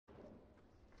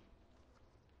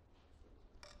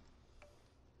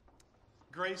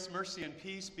Grace, mercy, and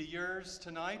peace be yours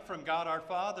tonight from God our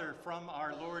Father, from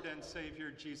our Lord and Savior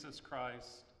Jesus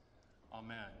Christ.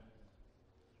 Amen.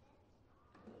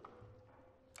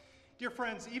 Dear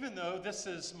friends, even though this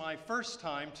is my first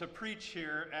time to preach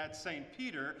here at St.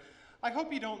 Peter, I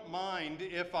hope you don't mind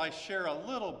if I share a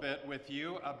little bit with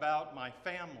you about my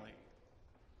family.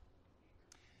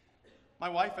 My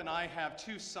wife and I have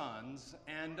two sons,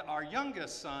 and our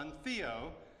youngest son,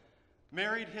 Theo,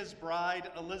 married his bride,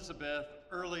 Elizabeth,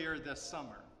 earlier this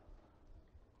summer.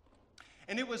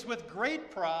 And it was with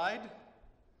great pride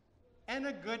and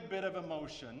a good bit of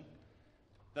emotion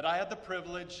that I had the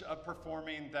privilege of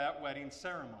performing that wedding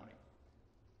ceremony.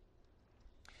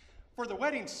 For the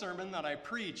wedding sermon that I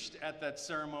preached at that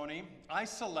ceremony, I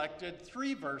selected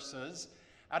 3 verses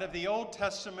out of the Old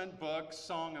Testament book,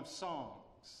 Song of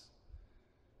Songs.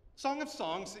 Song of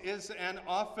Songs is an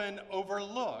often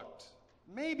overlooked,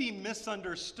 maybe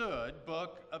misunderstood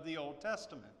book of the Old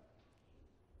Testament.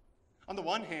 On the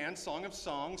one hand, Song of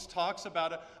Songs talks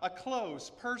about a close,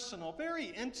 personal,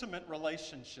 very intimate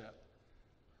relationship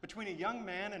between a young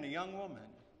man and a young woman.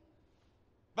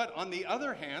 But on the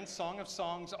other hand, Song of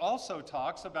Songs also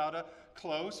talks about a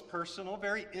close, personal,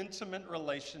 very intimate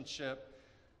relationship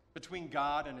between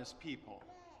God and his people.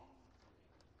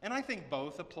 And I think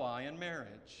both apply in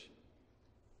marriage.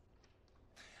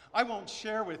 I won't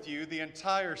share with you the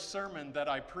entire sermon that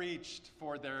I preached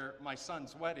for my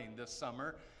son's wedding this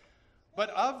summer, but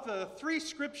of the 3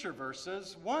 scripture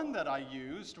verses, one that I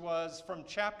used was from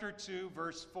chapter 2,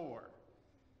 verse 4.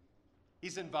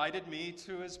 He's invited me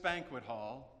to his banquet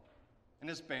hall, and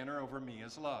his banner over me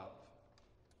is love.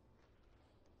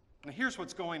 Now here's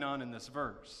what's going on in this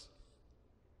verse.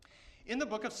 In the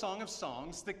book of Song of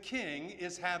Songs, the king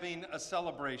is having a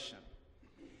celebration.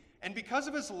 And because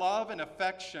of his love and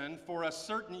affection for a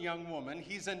certain young woman,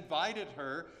 he's invited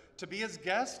her to be his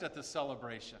guest at the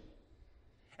celebration.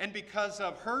 And because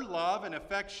of her love and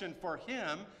affection for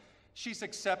him, she's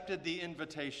accepted the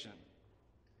invitation.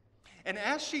 And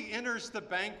as she enters the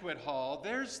banquet hall,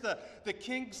 there's the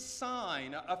king's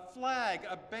sign, a flag,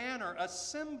 a banner, a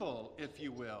symbol, if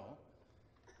you will,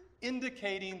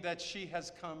 indicating that she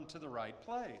has come to the right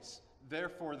place.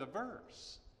 Therefore, the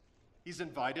verse. He's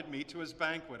invited me to his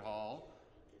banquet hall,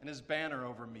 and his banner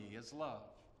over me is love.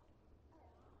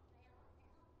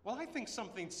 Well, I think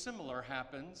something similar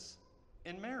happens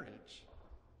in marriage.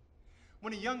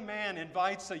 When a young man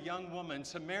invites a young woman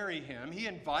to marry him, he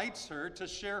invites her to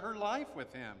share her life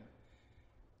with him.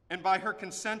 And by her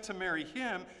consent to marry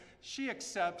him, she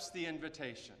accepts the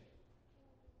invitation.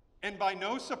 And by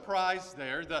no surprise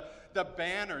there, the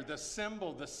banner, the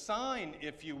symbol, the sign,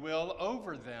 if you will,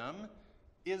 over them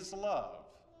is love.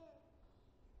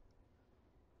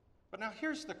 But now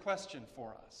here's the question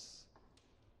for us.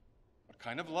 What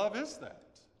kind of love is that?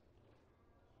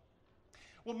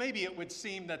 Well, maybe it would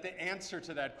seem that the answer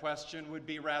to that question would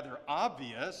be rather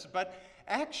obvious, but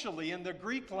actually in the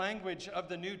Greek language of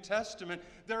the New Testament,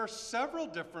 there are several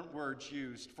different words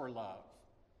used for love.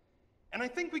 And I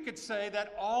think we could say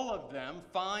that all of them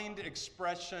find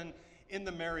expression in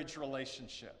the marriage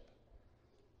relationship.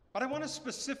 But I want to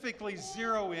specifically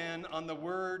zero in on the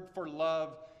word for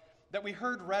love that we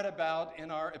heard read about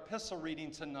in our epistle reading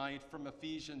tonight from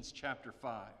Ephesians chapter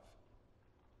 5.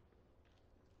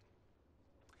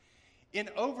 In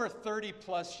over 30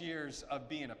 plus years of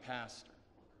being a pastor,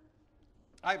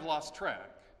 I've lost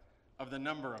track of the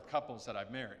number of couples that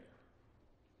I've married.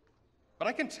 But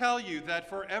I can tell you that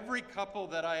for every couple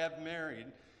that I have married,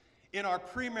 in our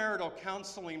premarital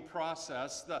counseling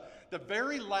process, the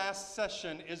very last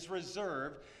session is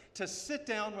reserved to sit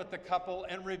down with the couple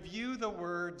and review the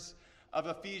words of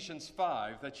Ephesians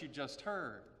 5 that you just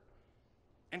heard.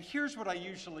 And here's what I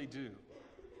usually do.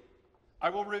 I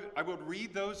will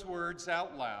read those words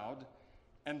out loud,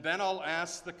 and then I'll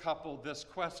ask the couple this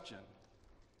question.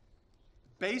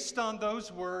 Based on those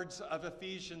words of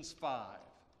Ephesians 5,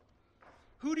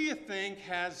 who do you think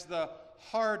has the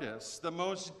hardest, the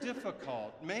most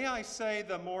difficult, may I say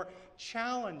the more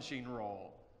challenging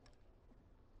role?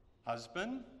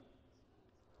 Husband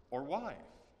or wife?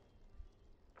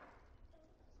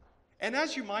 And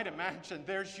as you might imagine,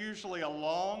 there's usually a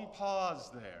long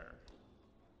pause there.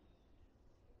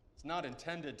 It's not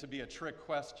intended to be a trick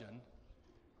question.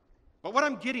 But what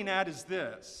I'm getting at is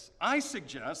this. I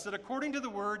suggest that according to the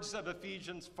words of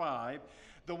Ephesians 5,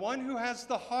 the one who has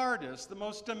the hardest, the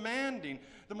most demanding,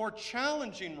 the more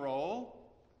challenging role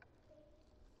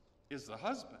is the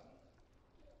husband.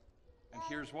 And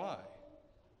here's why.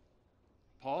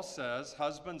 Paul says,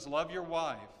 husbands, love your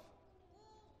wife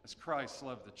as Christ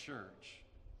loved the church.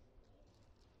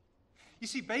 You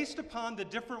see, based upon the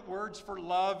different words for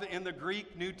love in the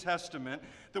Greek New Testament,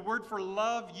 the word for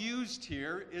love used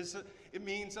here it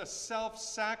means a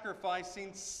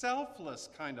self-sacrificing, selfless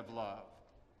kind of love.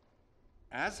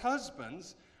 As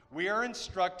husbands, we are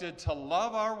instructed to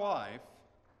love our wife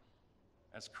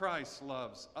as Christ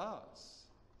loves us.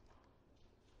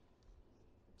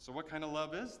 So what kind of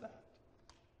love is that?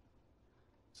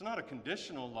 It's not a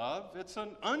conditional love, it's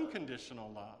an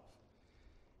unconditional love.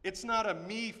 It's not a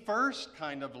me-first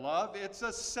kind of love, it's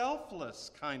a selfless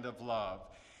kind of love.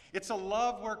 It's a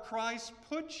love where Christ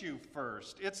put you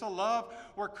first. It's a love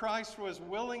where Christ was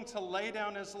willing to lay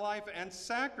down his life and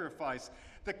sacrifice.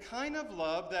 The kind of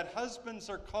love that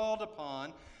husbands are called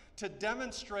upon to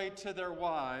demonstrate to their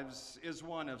wives is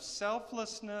one of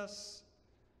selflessness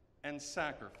and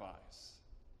sacrifice.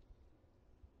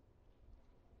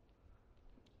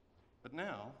 But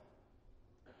now,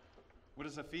 what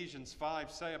does Ephesians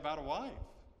 5 say about a wife?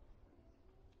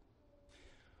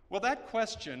 Well, that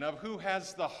question of who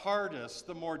has the hardest,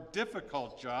 the more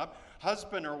difficult job,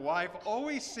 husband or wife,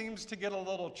 always seems to get a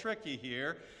little tricky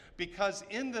here, because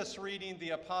in this reading,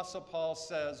 the Apostle Paul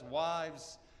says,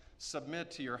 wives,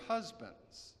 submit to your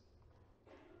husbands.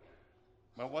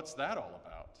 Well, what's that all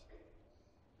about?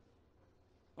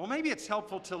 Well, maybe it's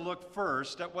helpful to look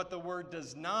first at what the word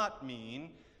does not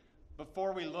mean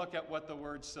before we look at what the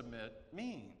word submit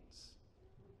means.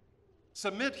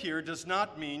 Submit here does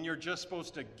not mean you're just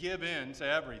supposed to give in to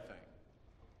everything.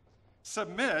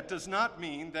 Submit does not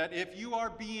mean that if you are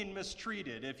being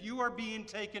mistreated, if you are being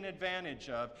taken advantage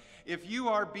of, if you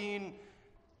are being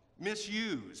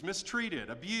misused,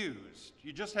 mistreated, abused,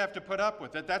 you just have to put up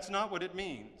with it. That's not what it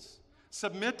means.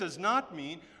 Submit does not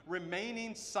mean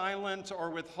remaining silent or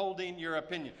withholding your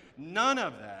opinion. None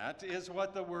of that is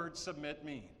what the word submit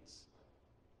means.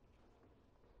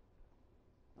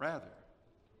 Rather,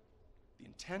 the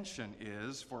intention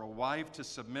is for a wife to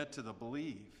submit to the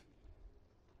belief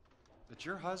that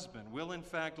your husband will in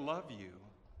fact love you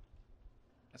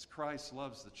as Christ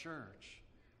loves the church.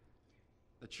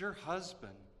 That your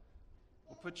husband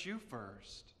will put you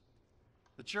first.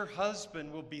 That your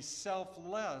husband will be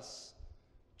selfless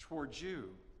towards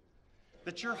you.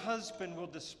 That your husband will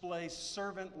display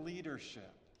servant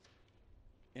leadership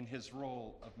in his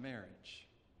role of marriage.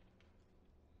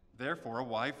 Therefore, a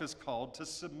wife is called to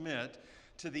submit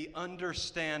to the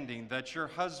understanding that your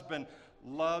husband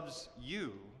loves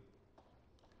you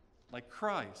like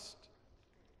Christ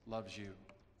loves you.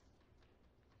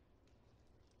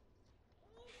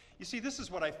 You see, this is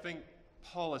what I think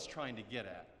Paul is trying to get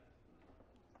at.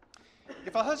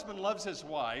 If a husband loves his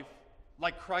wife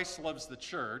like Christ loves the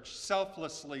church,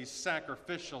 selflessly,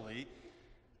 sacrificially,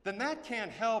 then that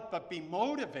can't help but be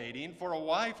motivating for a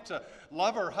wife to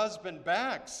love her husband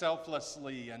back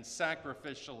selflessly and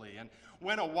sacrificially. And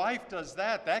when a wife does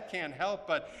that, that can't help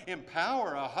but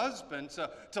empower a husband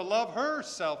to love her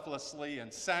selflessly and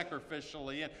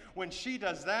sacrificially. And when she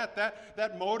does that,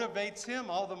 that motivates him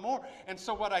all the more. And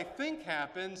so what I think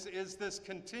happens is this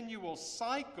continual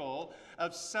cycle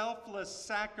of selfless,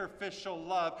 sacrificial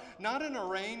love, not an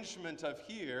arrangement of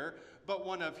here, but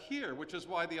one of here, which is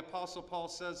why the Apostle Paul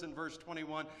says in verse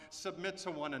 21, submit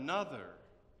to one another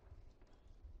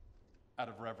out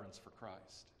of reverence for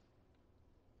Christ.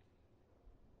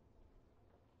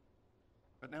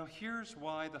 But now here's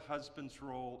why the husband's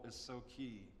role is so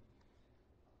key.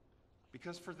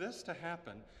 Because for this to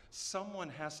happen, someone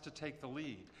has to take the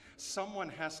lead. Someone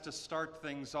has to start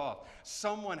things off.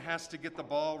 Someone has to get the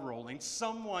ball rolling.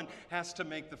 Someone has to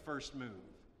make the first move.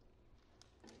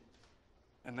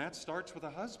 And that starts with a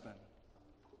husband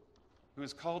who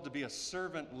is called to be a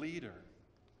servant leader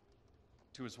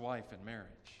to his wife in marriage.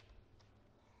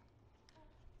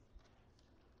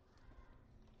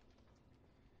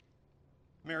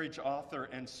 Marriage author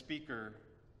and speaker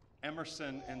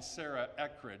Emerson and Sarah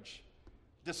Eckridge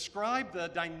describe the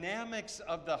dynamics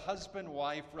of the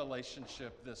husband-wife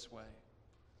relationship this way.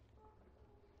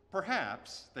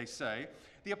 Perhaps, they say,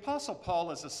 the Apostle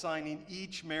Paul is assigning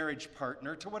each marriage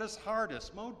partner to what is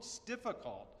hardest, most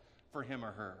difficult for him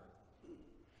or her.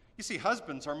 You see,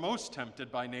 husbands are most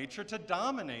tempted by nature to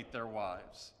dominate their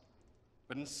wives,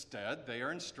 but instead they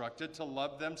are instructed to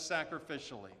love them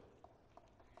sacrificially.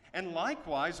 And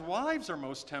likewise, wives are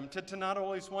most tempted to not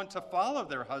always want to follow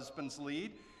their husband's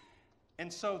lead,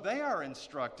 and so they are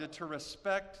instructed to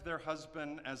respect their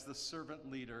husband as the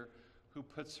servant leader who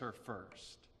puts her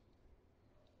first.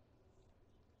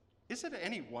 Is it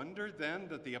any wonder then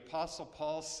that the Apostle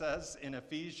Paul says in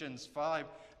Ephesians 5,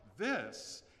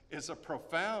 this is a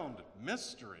profound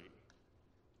mystery?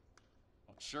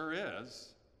 Well, it sure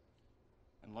is.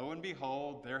 And lo and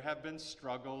behold, there have been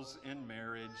struggles in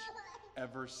marriage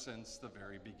ever since the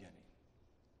very beginning.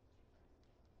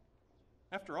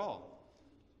 After all,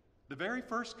 the very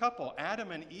first couple,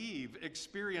 Adam and Eve,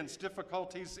 experienced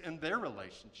difficulties in their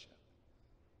relationship.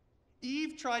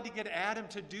 Eve tried to get Adam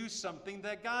to do something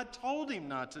that God told him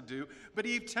not to do, but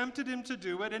Eve tempted him to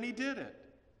do it, and he did it.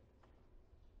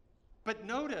 But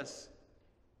notice,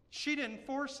 she didn't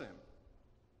force him.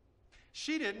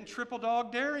 She didn't triple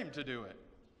dog dare him to do it.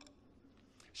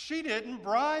 She didn't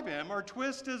bribe him or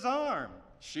twist his arm.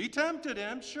 She tempted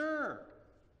him, sure.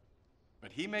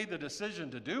 But he made the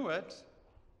decision to do it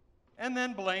and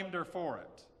then blamed her for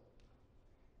it.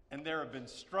 And there have been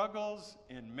struggles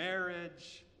in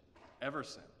marriage ever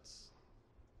since.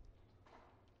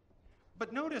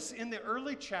 But notice in the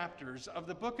early chapters of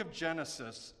the book of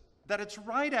Genesis that it's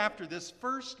right after this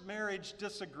first marriage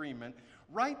disagreement,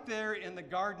 right there in the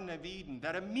Garden of Eden,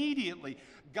 that immediately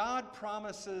God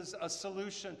promises a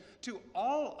solution to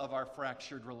all of our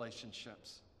fractured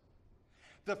relationships.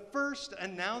 The first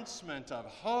announcement of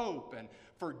hope and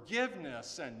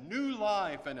forgiveness and new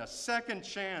life and a second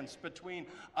chance between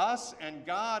us and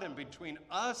God and between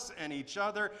us and each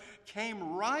other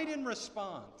came right in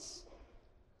response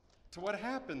to what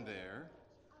happened there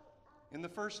in the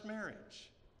first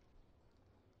marriage.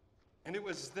 And it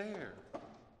was there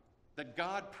that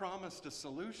God promised a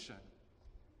solution.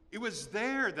 It was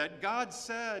there that God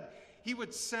said he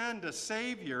would send a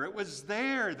Savior. It was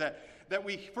there that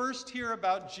we first hear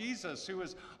about Jesus, who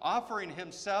is offering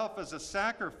himself as a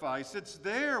sacrifice. It's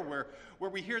there where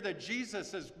we hear that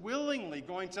Jesus is willingly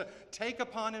going to take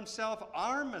upon himself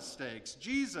our mistakes.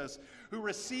 Jesus, who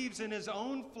receives in his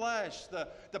own flesh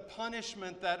the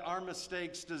punishment that our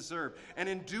mistakes deserve. And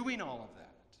in doing all of that,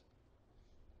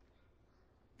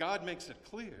 God makes it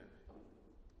clear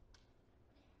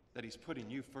that he's putting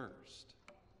you first.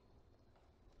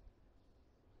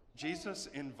 Jesus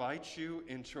invites you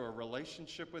into a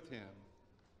relationship with him,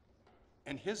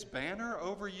 and his banner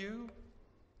over you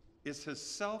is his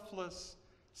selfless,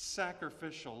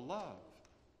 sacrificial love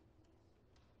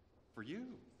for you.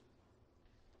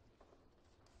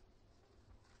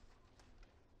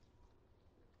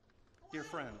 Dear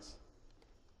friends,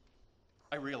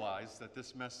 I realize that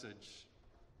this message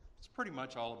is pretty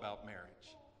much all about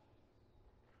marriage.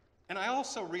 And I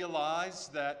also realize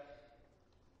that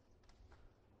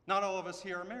not all of us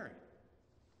here are married.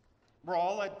 We're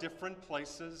all at different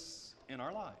places in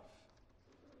our life.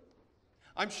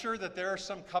 I'm sure that there are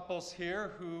some couples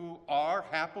here who are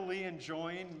happily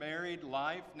enjoying married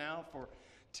life now for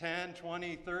 10,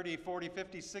 20, 30, 40,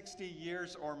 50, 60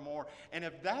 years or more. And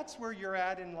if that's where you're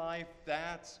at in life,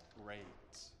 that's great.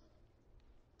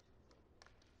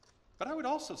 But I would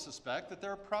also suspect that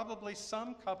there are probably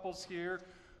some couples here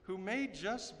who may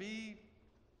just be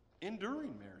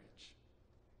enduring marriage.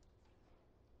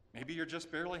 Maybe you're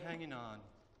just barely hanging on.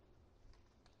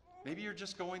 Maybe you're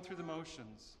just going through the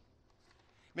motions.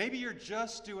 Maybe you're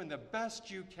just doing the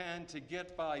best you can to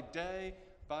get by day.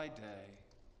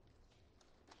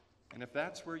 And if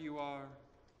that's where you are,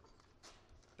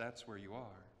 that's where you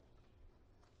are.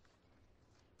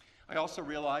 I also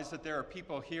realize that there are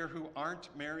people here who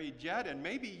aren't married yet, and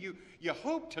maybe you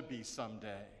hope to be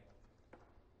someday.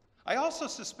 I also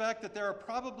suspect that there are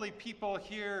probably people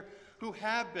here who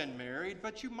have been married,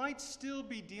 but you might still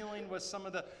be dealing with some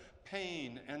of the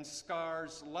pain and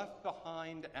scars left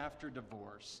behind after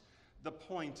divorce. The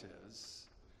point is,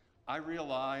 I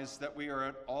realize that we are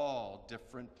at all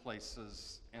different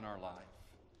places in our life.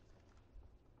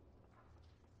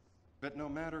 But no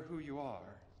matter who you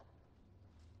are,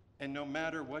 and no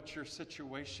matter what your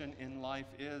situation in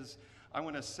life is, I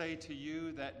want to say to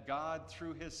you that God,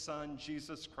 through his Son,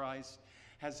 Jesus Christ,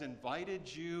 has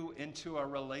invited you into a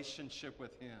relationship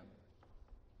with him.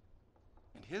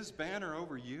 And his banner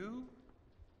over you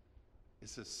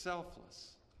is his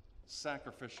selfless,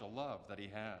 sacrificial love that he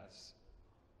has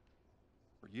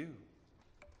for you.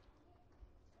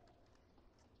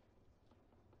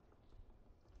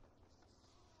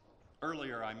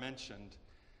 Earlier I mentioned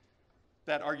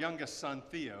that our youngest son,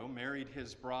 Theo, married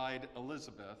his bride,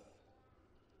 Elizabeth,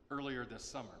 earlier this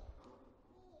summer.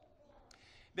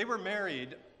 They were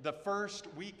married the first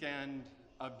weekend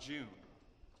of June.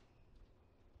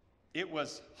 It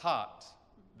was hot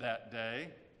that day.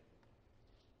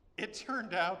 It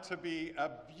turned out to be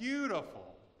a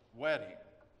beautiful wedding.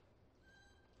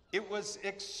 It was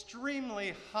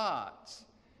extremely hot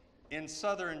in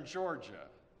southern Georgia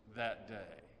that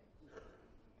day.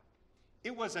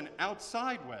 It was an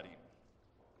outside wedding.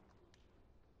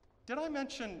 Did I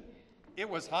mention it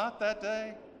was hot that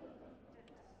day?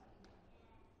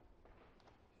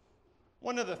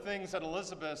 One of the things that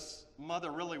Elizabeth's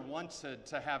mother really wanted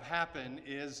to have happen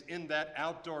is in that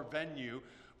outdoor venue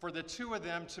for the two of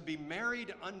them to be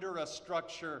married under a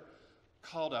structure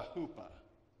called a huppah.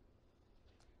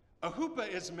 A huppah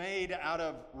is made out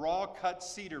of raw cut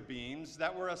cedar beams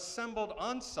that were assembled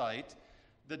on site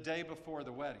the day before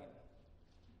the wedding.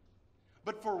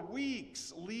 But for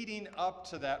weeks leading up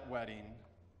to that wedding,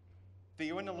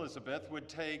 Theo and Elizabeth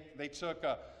took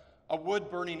a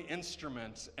wood-burning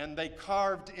instrument and they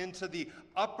carved into the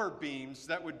upper beams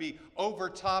that would be over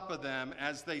top of them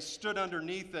as they stood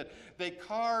underneath it. They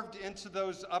carved into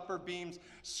those upper beams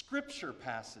scripture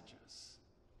passages.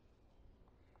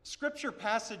 Scripture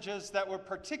passages that were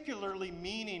particularly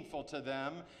meaningful to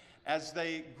them as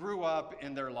they grew up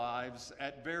in their lives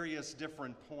at various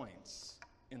different points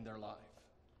in their life.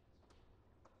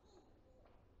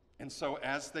 And so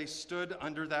as they stood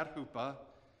under that huppah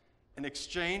and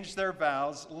exchanged their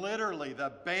vows, literally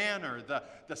the banner,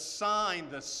 the sign,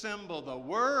 the symbol, the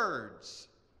words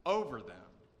over them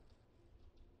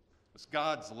was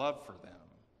God's love for them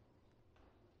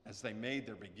as they made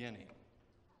their beginning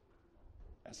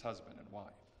as husband and wife.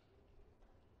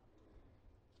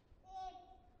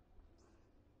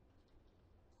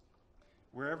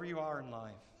 Wherever you are in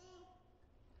life,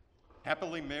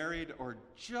 happily married or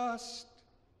just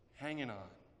hanging on,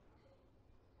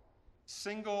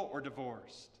 single or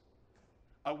divorced,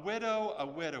 a widow, a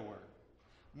widower,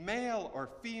 male or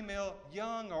female,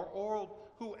 young or old,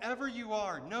 whoever you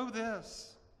are, know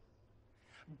this.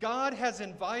 God has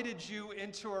invited you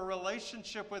into a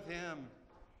relationship with Him.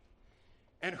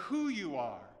 And who you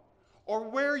are, or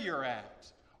where you're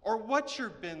at, or what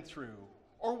you've been through,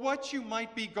 or what you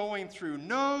might be going through,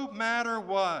 no matter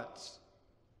what,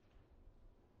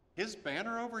 His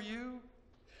banner over you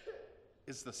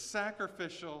is the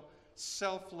sacrificial,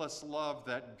 selfless love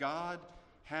that God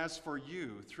has for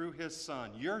you through His Son,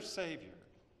 your Savior,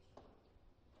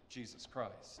 Jesus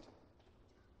Christ.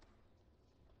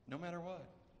 No matter what.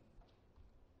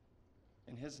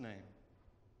 In His name,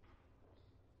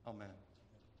 amen.